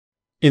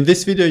In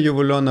this video, you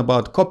will learn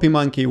about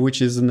CopyMonkey,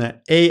 which is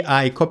an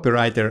AI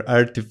copywriter,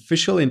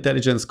 artificial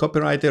intelligence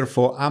copywriter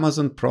for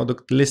Amazon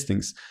product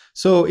listings.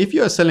 So if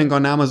you are selling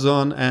on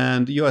Amazon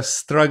and you are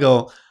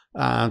struggle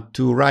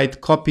to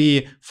write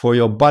copy for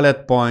your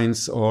bullet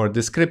points or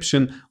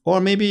description,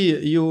 or maybe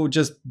you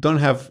just don't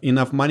have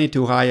enough money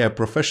to hire a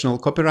professional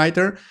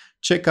copywriter,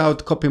 check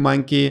out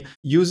CopyMonkey.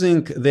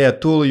 Using their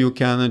tool, you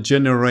can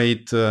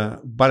generate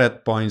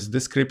bullet points,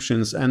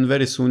 descriptions, and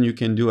very soon you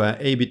can do a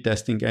A/B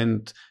testing,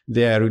 and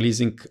they are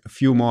releasing a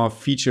few more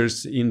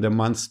features in the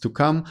months to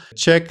come.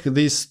 Check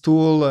this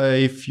tool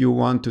if you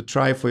want to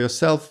try for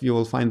yourself. You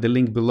will find the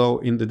link below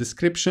in the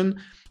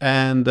description.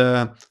 And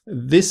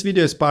this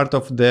video is part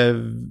of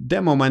the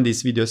Demo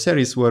Mondays video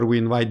series, where we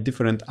invite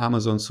different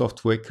Amazon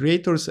software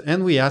creators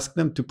and we ask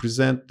them to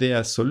present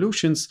their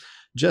solutions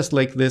just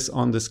like this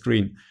on the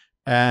screen.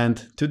 And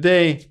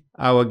today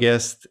our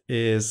guest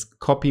is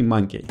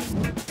CopyMonkey.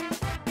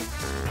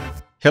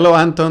 Hello,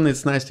 Anton.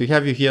 It's nice to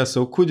have you here.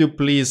 So could you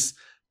please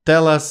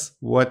tell us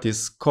what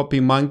is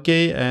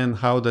CopyMonkey and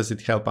how does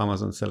it help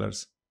Amazon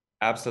sellers?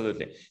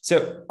 Absolutely.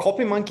 So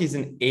CopyMonkey is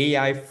an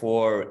AI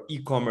for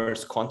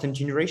e-commerce content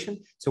generation.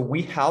 So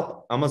we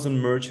help Amazon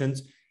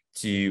merchants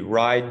to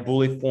write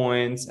bullet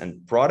points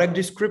and product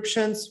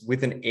descriptions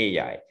with an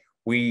AI.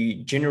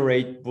 We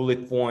generate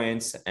bullet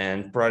points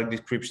and product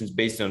descriptions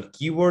based on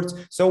keywords,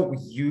 so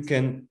you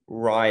can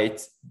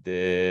write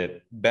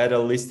the better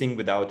listing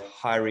without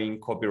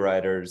hiring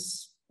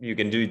copywriters. You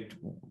can do it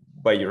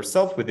by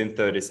yourself within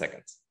 30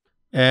 seconds.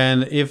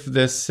 And if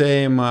the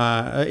same,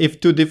 if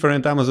two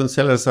different Amazon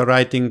sellers are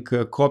writing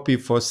copy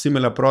for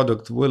similar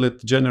product, will it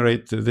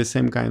generate the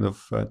same kind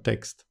of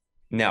text?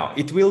 Now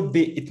it will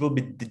be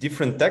the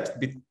different text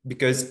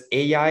because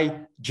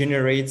AI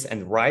generates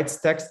and writes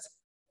text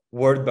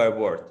word by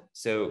word.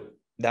 So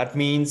that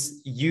means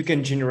you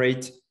can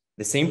generate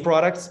the same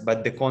products,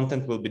 but the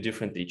content will be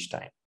different each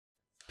time.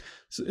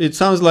 So it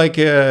sounds like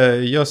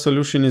your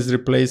solution is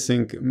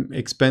replacing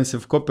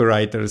expensive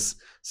copywriters.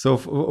 So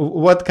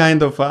what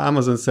kind of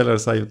Amazon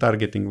sellers are you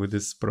targeting with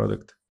this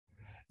product?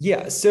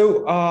 Yeah,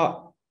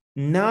 so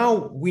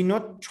now we're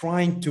not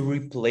trying to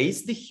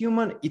replace the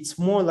human. It's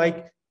more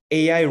like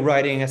AI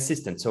writing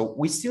assistant. So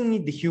we still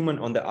need the human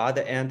on the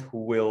other end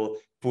who will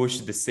push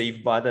the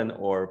save button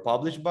or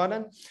publish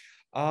button.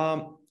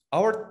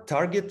 Our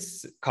target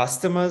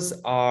customers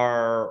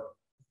are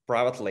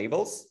private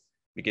labels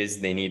because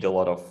they need a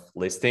lot of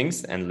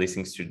listings and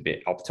listings should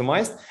be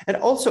optimized. And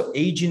also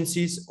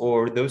agencies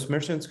or those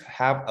merchants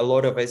have a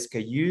lot of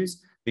SKUs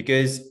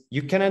because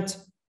you cannot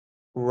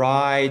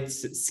write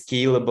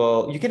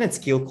scalable, you cannot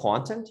scale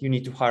content. You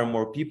need to hire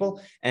more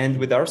people. And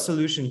with our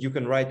solution, you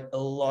can write a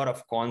lot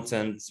of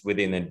content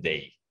within a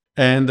day.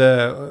 And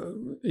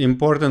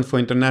important for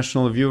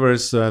international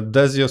viewers,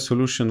 does your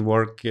solution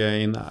work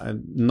in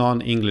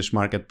non-English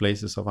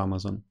marketplaces of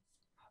Amazon?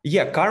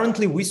 Yeah,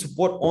 currently we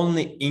support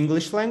only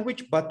English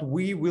language, but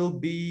we will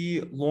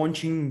be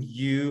launching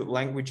new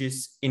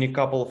languages in a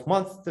couple of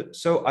months.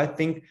 So I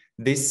think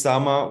this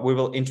summer we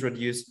will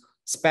introduce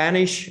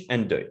Spanish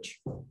and Dutch.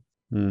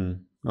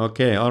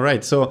 Okay, all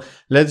right. So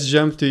let's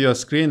jump to your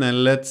screen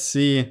and let's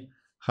see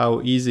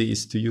how easy it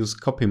is to use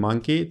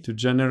CopyMonkey to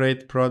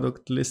generate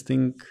product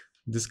listing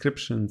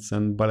descriptions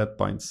and bullet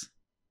points.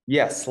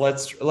 Yes,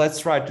 let's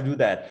try to do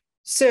that.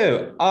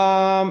 So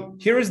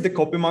here is the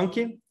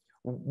CopyMonkey.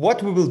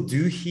 What we will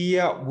do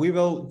here, we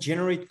will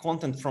generate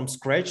content from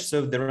scratch.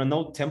 So there are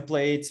no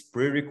templates,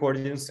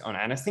 pre-recordings on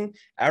anything.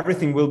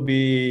 Everything will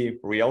be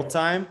real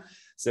time.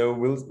 So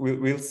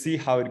we'll see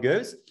how it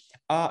goes.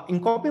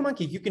 In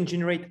CopyMonkey, you can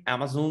generate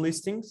Amazon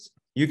listings,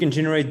 you can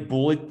generate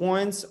bullet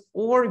points,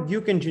 or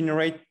you can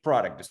generate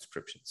product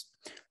descriptions.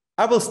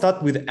 I will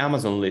start with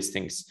Amazon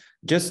listings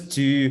just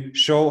to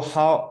show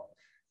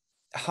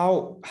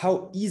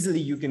how easily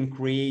you can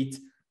create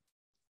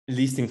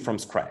listing from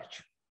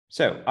scratch.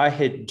 So I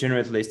hit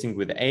generate listing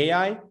with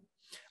AI.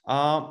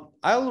 I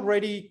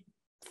already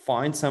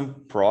find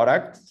some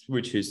product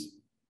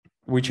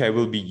which I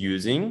will be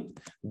using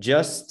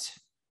just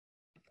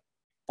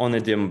on a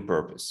demo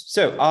purpose.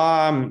 So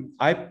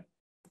I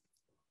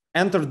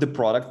entered the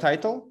product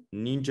title,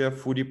 Ninja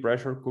Foodie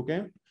Pressure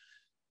Cooker.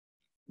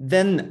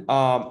 Then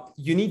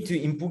you need to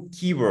input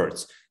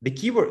keywords. The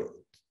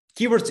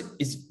keywords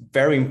is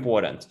very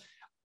important.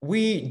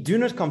 We do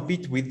not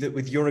compete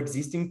with your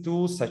existing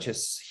tools such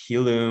as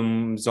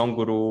Helium,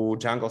 Zonguru,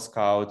 Jungle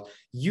Scout.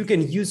 You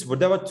can use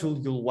whatever tool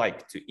you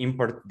like to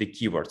import the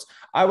keywords.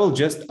 I will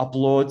just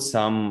upload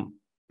some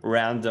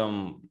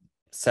random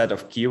set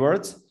of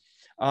keywords.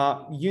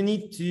 You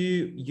need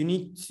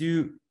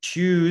to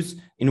choose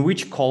in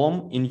which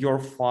column in your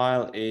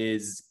file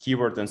is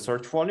keyword and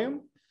search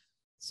volume.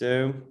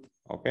 So,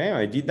 okay,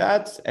 I did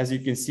that. As you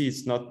can see,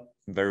 it's not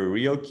very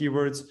real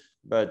keywords,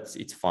 but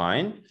it's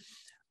fine.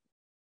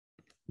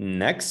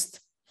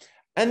 Next.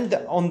 And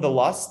on the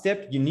last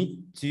step, you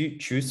need to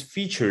choose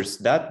features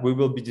that we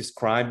will be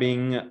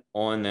describing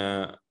on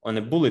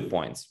a bullet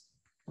points.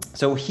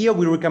 So here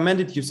we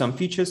recommended you some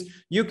features.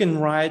 You can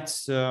write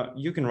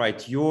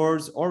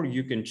yours, or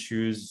you can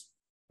choose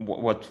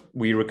what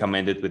we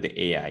recommended with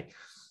the AI.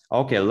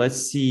 Okay,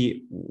 let's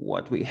see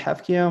what we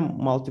have here.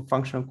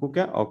 Multifunction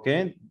cookie.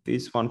 Okay,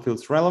 this one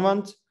feels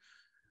relevant.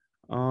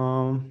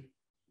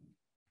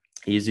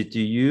 Easy to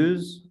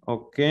use.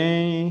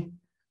 Okay.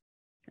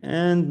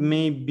 And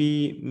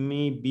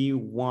maybe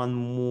one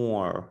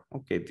more.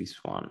 Okay, this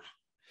one.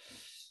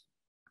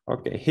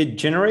 Okay, hit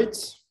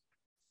generate.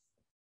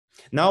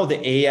 Now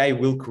the AI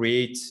will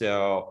create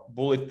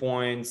bullet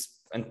points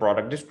and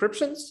product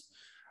descriptions,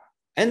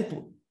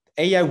 and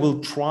AI will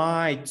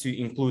try to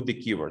include the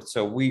keywords.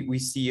 So we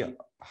see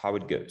how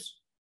it goes.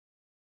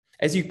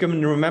 As you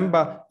can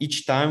remember,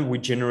 each time we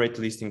generate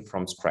listing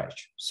from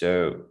scratch.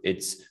 So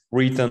it's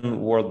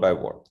written word by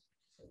word.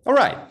 All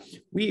right,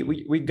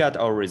 we got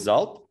our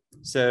result.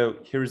 So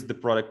here's the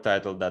product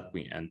title that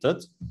we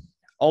entered.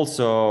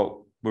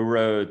 Also, we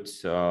wrote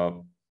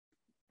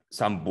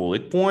some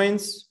bullet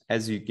points.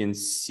 As you can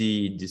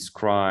see,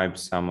 describe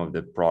some of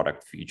the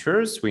product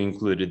features. We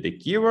included the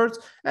keywords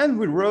and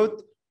we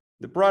wrote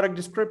the product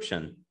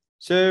description.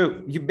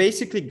 So you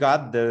basically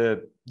got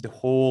the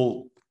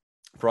whole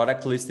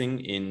product listing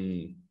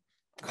in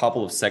a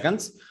couple of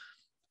seconds.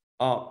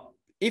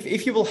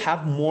 If you will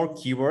have more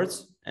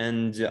keywords,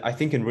 and I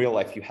think in real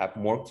life you have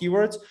more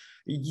keywords,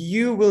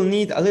 you will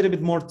need a little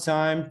bit more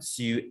time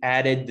to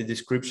edit the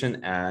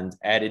description and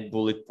edit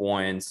bullet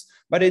points,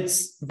 but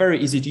it's very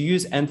easy to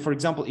use. And for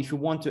example, if you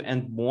want to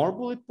add more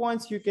bullet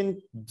points, you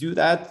can do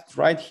that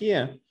right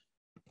here.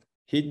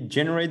 Hit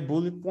generate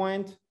bullet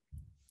point,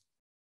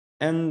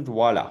 and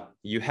voila,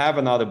 you have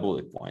another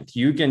bullet point.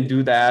 You can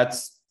do that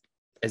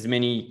as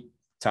many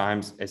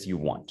times as you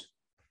want.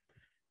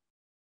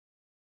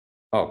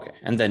 Okay,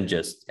 and then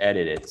just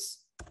edit it.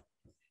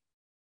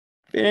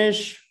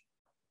 Finish.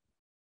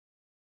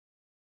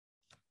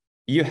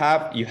 You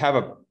have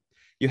a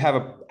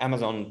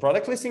Amazon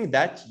product listing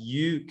that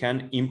you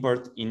can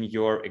import in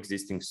your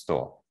existing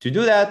store. To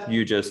do that,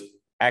 you just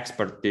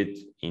export it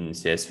in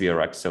CSV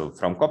or Excel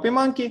from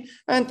CopyMonkey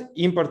and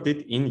import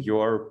it in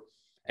your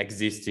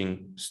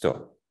existing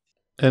store.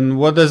 And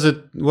what does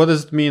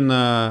it mean,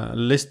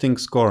 listing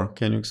score?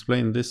 Can you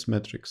explain this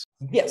metrics?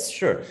 Yes,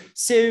 sure.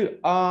 So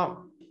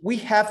we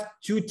have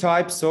two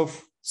types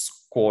of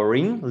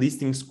scoring,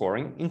 listing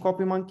scoring in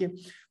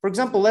CopyMonkey. For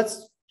example,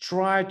 let's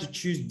try to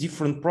choose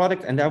different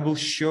product and I will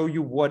show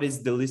you what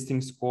is the listing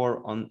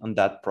score on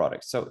that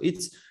product. So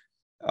it's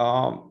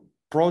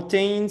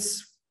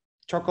proteins,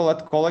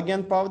 chocolate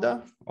collagen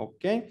powder.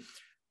 Okay.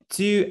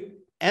 To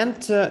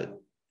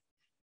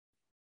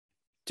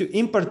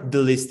import the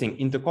listing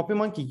into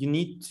CopyMonkey, you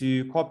need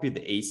to copy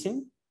the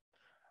ASIN,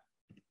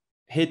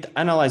 hit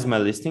analyze my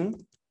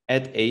listing,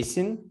 add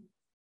ASIN,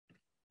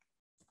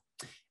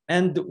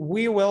 and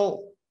we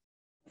will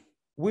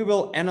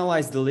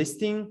analyze the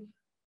listing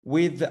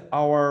with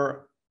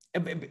our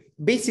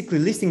basically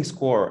listing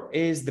score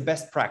is the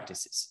best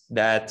practices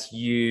that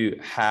you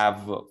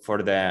have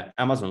for the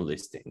Amazon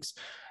listings.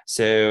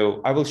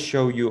 So I will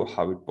show you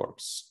how it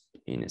works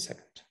in a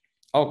second.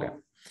 Okay.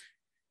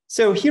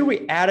 So here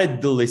we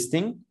added the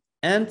listing,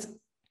 and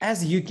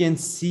as you can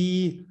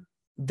see,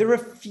 there are a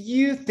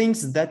few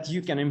things that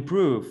you can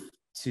improve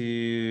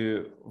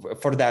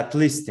for that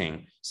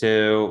listing.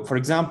 So for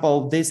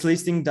example, this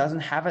listing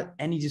doesn't have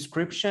any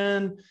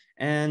description,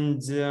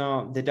 and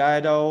the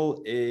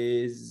title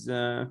is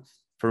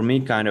for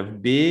me kind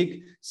of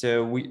big.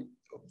 So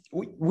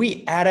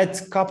we added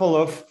a couple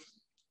of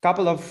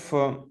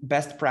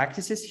best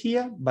practices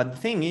here, but the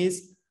thing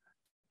is,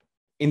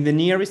 in the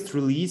nearest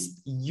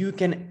release, you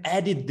can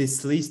edit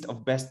this list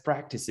of best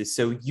practices.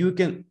 So you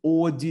can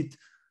audit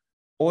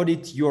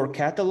your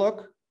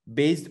catalog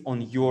based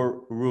on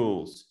your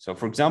rules. So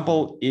for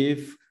example,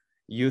 if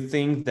you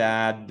think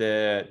that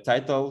the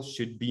title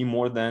should be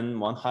more than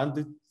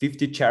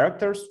 150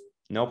 characters,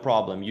 no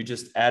problem. You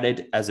just add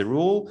it as a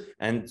rule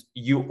and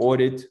you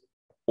audit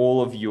all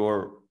of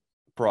your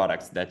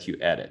products that you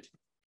added.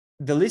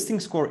 The listing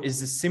score is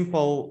a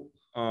simple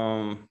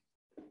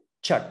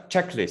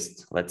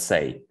checklist, let's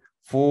say,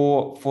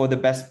 for the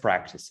best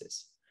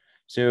practices.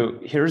 So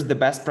here's the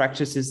best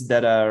practices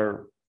that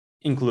are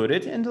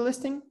included in the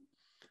listing,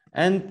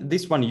 and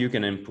this one you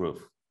can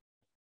improve.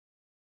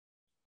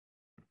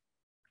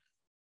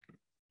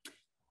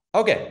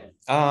 Okay,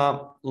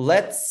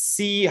 let's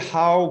see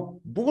how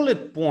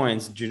bullet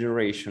points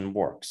generation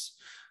works.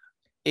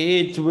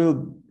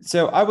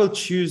 So I will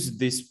choose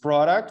this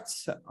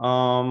product,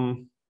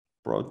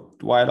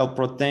 vital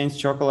proteins,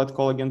 chocolate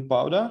collagen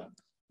powder.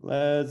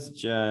 Let's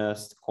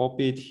just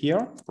copy it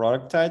here,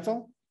 product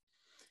title.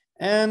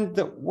 And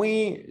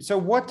so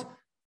what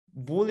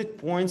bullet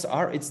points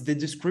are? It's the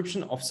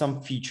description of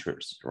some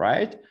features,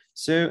 right?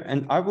 So,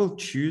 and I will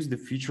choose the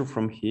feature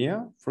from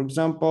here. For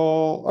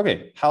example,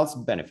 okay, health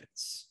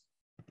benefits.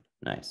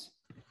 Nice.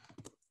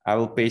 I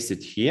will paste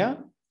it here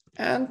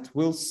and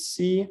we'll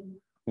see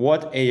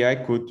what AI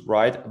could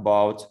write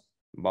about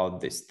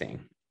this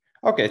thing.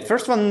 Okay,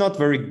 first one, not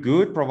very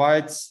good,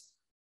 provides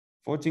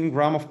 14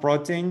 grams of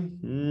protein,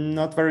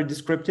 not very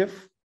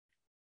descriptive.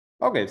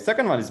 Okay,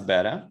 second one is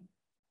better.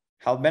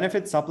 Health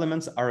benefit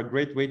supplements are a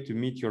great way to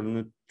meet your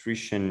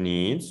nutrition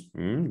needs.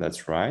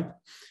 That's right.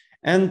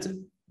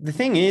 And the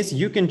thing is,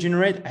 you can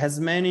generate as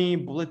many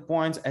bullet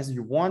points as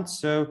you want.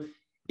 So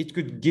it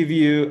could give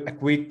you a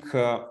quick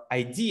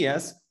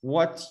ideas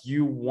what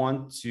you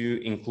want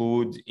to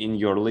include in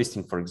your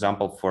listing, for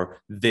example,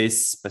 for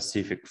this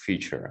specific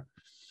feature.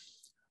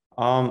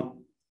 And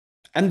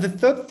the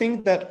third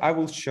thing that I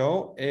will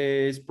show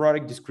is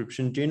product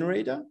description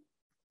generator.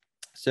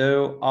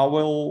 So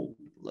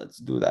let's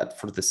do that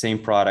for the same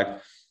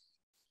product.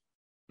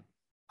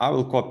 I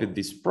will copy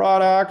this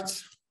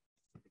product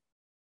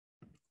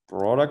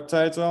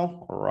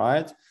title, all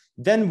right.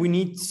 Then we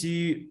need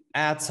to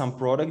add some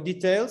product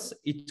details.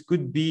 It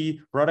could be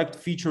product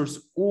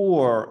features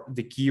or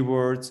the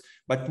keywords,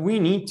 but we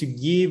need to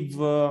give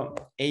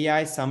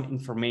AI some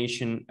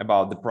information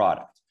about the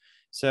product.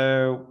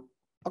 So,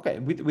 okay,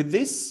 with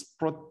this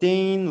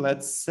protein,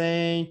 let's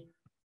say,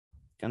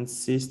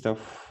 consists of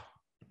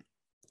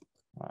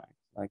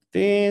like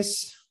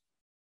this,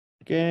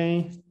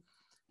 okay,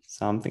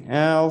 something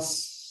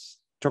else,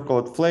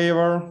 chocolate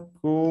flavor,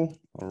 cool,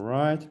 all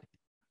right.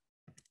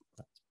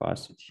 Let's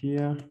pass it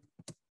here,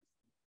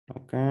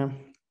 okay.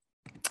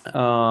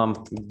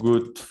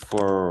 Good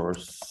for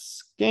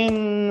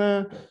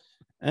skin,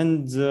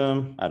 and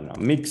I don't know,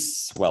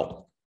 mix,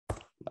 well,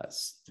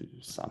 let's do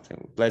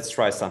something, let's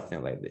try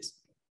something like this.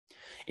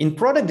 In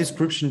product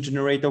description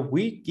generator,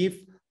 we give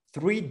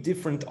 3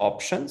 different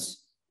options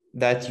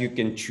that you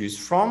can choose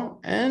from,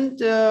 and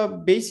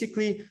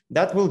basically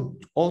that will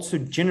also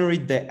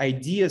generate the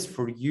ideas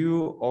for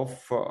you of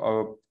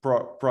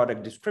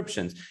product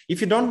descriptions.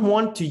 If you don't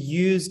want to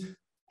use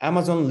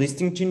Amazon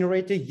listing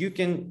generator, you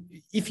can,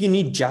 if you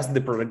need just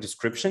the product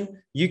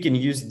description, you can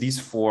use this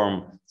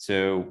form.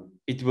 So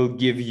it will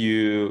give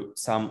you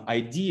some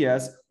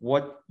ideas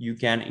what you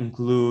can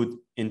include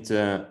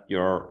into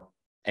your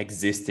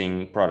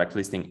existing product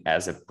listing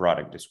as a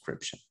product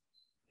description.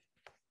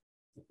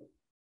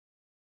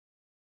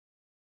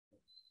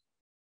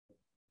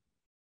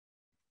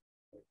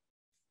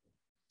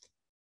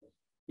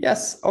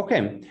 Yes,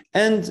 okay.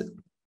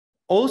 And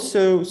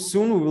also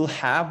soon we will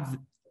have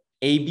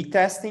A/B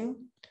testing.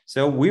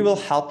 So we will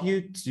help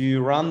you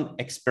to run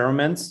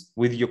experiments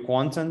with your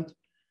content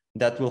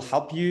that will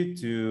help you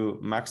to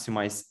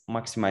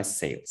maximize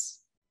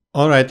sales.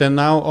 All right, and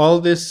now all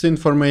this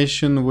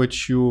information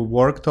which you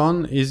worked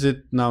on, is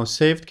it now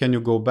saved? Can you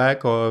go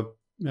back, or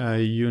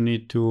you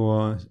need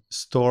to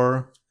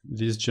store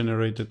this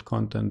generated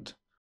content?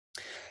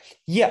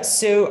 Yeah,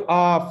 so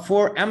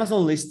for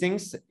Amazon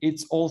listings,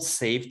 it's all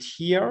saved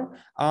here.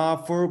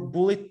 For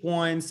bullet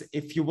points,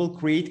 if you will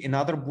create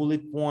another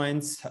bullet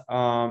points,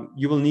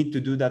 you will need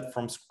to do that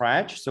from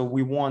scratch. So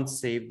we won't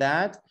save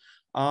that.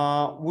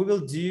 We will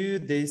do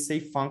the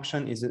save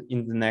function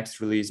in the next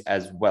release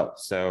as well.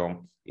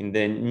 So in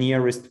the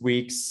nearest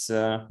weeks,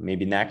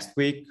 maybe next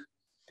week,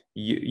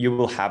 you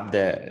will have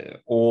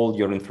all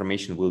your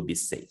information will be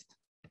saved.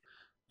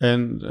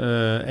 And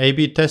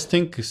A/B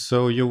testing,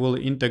 so you will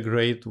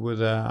integrate with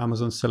the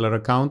Amazon seller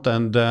account,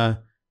 and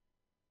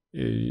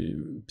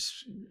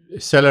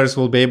sellers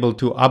will be able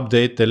to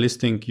update the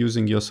listing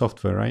using your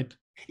software, right?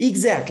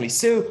 Exactly.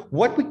 So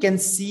what we can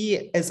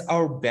see as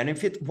our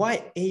benefit,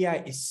 why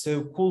AI is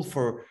so cool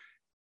for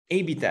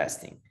A/B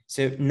testing.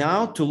 So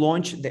now to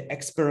launch the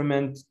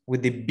experiment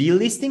with the B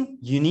listing,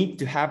 you need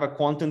to have a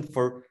content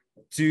for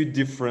 2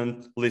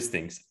 different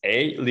listings,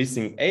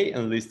 listing A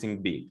and listing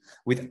B.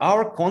 With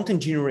our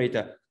content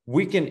generator,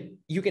 you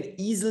can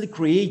easily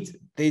create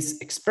these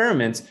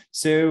experiments.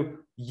 So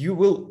you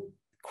will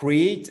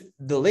create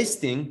the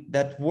listing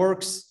that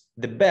works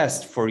the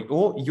best for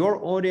your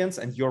audience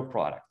and your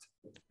product.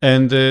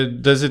 And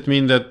does it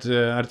mean that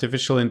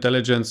artificial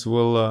intelligence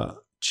will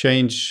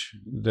change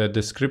the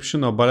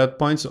description or bullet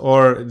points,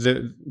 or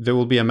there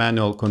will be a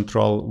manual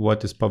control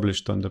what is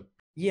published on the?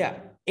 Yeah,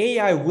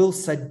 AI will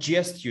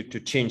suggest you to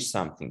change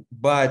something,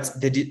 but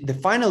the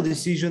final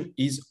decision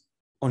is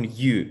on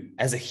you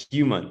as a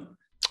human.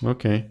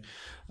 Okay.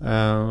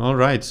 All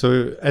right.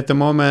 So at the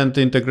moment,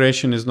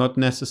 integration is not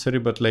necessary,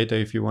 but later,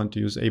 if you want to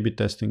use A/B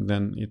testing,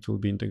 then it will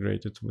be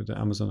integrated with the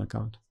Amazon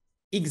account.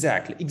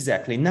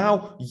 Exactly.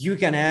 Now you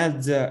can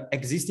add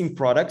existing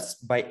products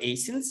by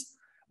ASINs,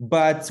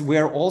 but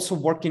we're also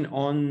working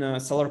on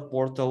Seller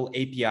Portal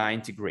API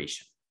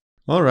integration.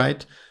 All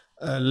right.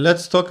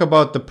 Let's talk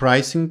about the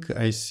pricing.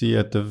 I see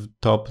at the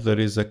top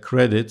there is a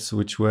credits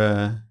which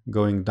were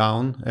going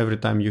down every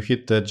time you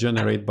hit the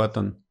generate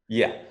button.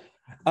 Yeah.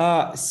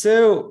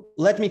 So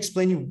let me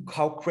explain you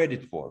how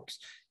credit works.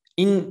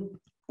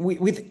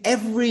 With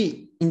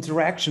every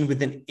interaction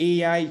with an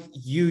AI,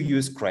 you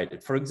use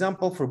credit. For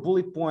example, for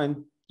bullet point,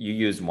 you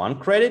use 1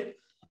 credit.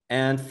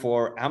 And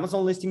for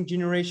Amazon listing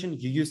generation,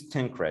 you use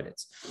 10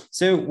 credits.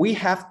 So we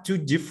have 2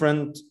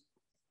 different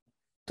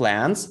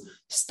plans.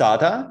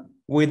 Starter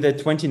with the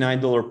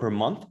 $29 per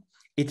month.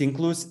 It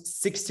includes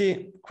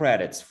 60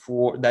 credits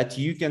that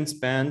you can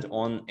spend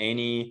on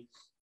any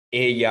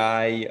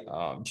AI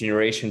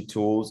generation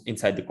tools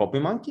inside the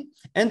CopyMonkey,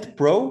 and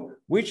Pro,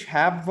 which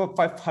have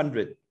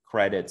 500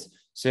 credits.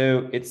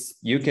 So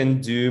you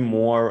can do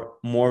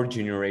more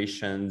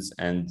generations,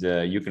 and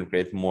you can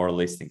create more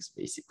listings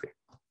basically.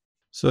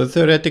 So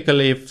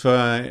theoretically, if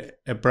a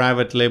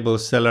private label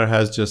seller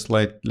has just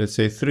like, let's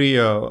say 3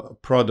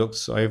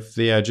 products, or if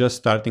they are just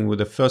starting with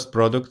the first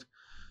product,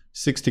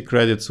 60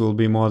 credits will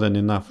be more than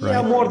enough, right?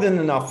 Yeah, more than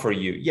enough for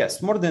you.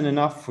 Yes, more than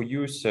enough for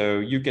you. So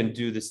you can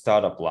do the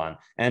startup plan.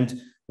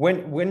 And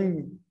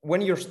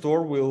when your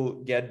store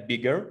will get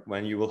bigger,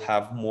 when you will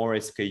have more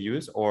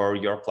SKUs, or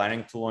you're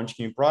planning to launch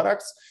new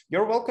products,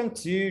 you're welcome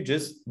to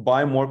just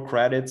buy more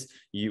credits.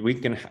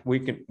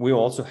 We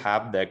also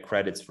have the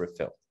credits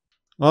refilled.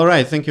 All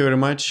right, thank you very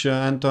much,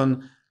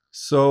 Anton.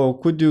 So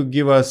could you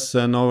give us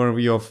an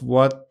overview of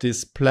what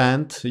is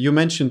planned? You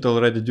mentioned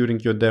already during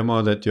your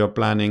demo that you're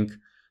planning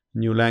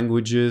new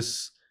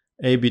languages,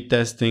 A/B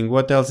testing.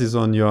 What else is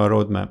on your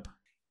roadmap?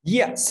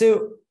 Yeah,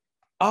 so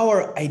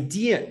our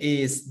idea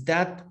is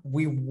that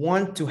we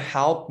want to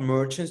help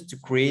merchants to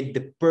create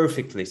the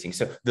perfect listing.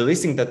 So the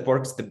listing that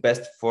works the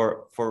best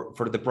for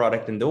the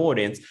product and the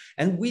audience.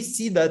 And we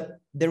see that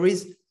there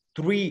is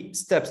 3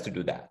 steps to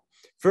do that.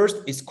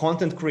 First is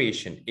content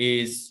creation,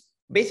 is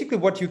basically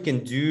what you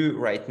can do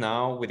right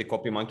now with the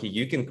CopyMonkey.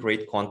 You can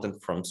create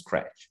content from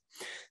scratch.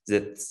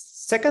 The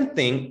second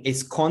thing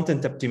is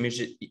content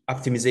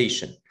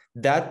optimization.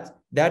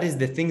 That is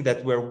the thing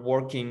that we're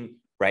working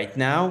right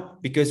now,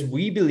 because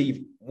we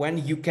believe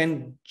when you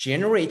can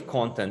generate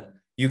content,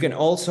 you can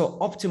also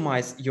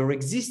optimize your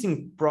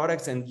existing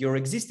products and your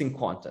existing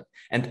content.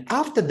 And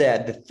after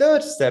that, the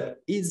third step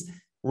is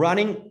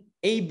running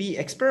A/B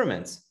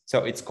experiments.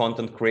 So it's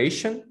content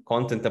creation,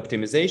 content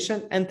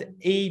optimization, and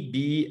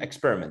A/B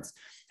experiments.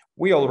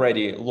 We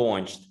already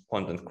launched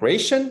content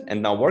creation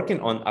and now working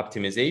on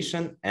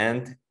optimization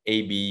and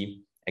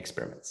A/B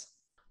experiments.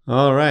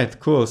 All right,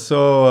 cool.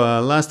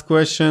 So last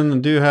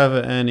question, do you have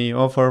any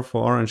offer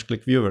for Orange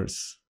Click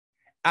viewers?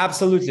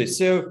 Absolutely.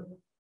 So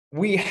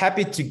we're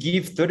happy to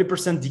give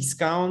 30%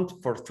 discount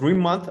for 3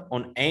 months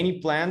on any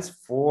plans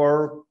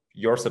for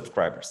your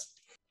subscribers.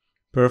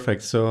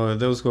 Perfect. So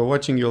those who are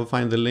watching, you'll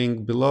find the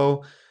link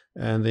below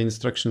and the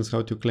instructions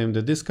how to claim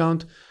the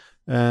discount.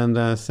 And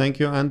thank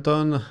you,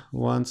 Anton,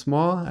 once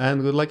more,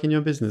 and good luck in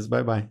your business.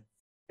 Bye-bye.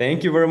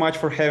 Thank you very much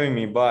for having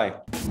me. Bye.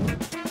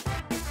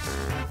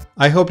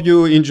 I hope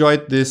you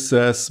enjoyed this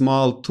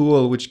small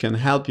tool which can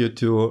help you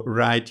to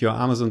write your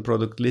Amazon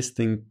product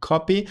listing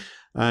copy.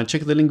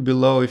 Check the link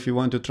below if you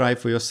want to try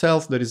for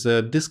yourself. There is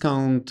a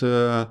discount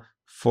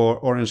for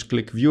Orange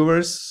Click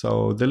viewers.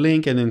 So the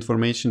link and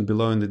information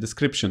below in the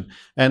description.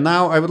 And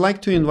now I would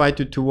like to invite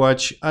you to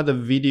watch other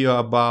video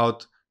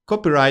about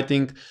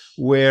copywriting,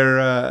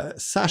 where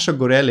Sasha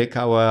Gorelik,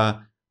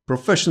 our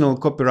professional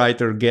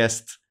copywriter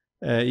guest,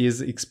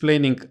 is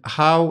explaining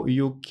how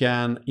you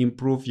can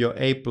improve your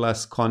A+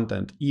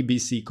 content,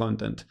 EBC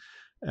content,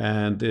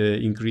 and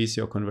increase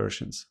your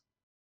conversions.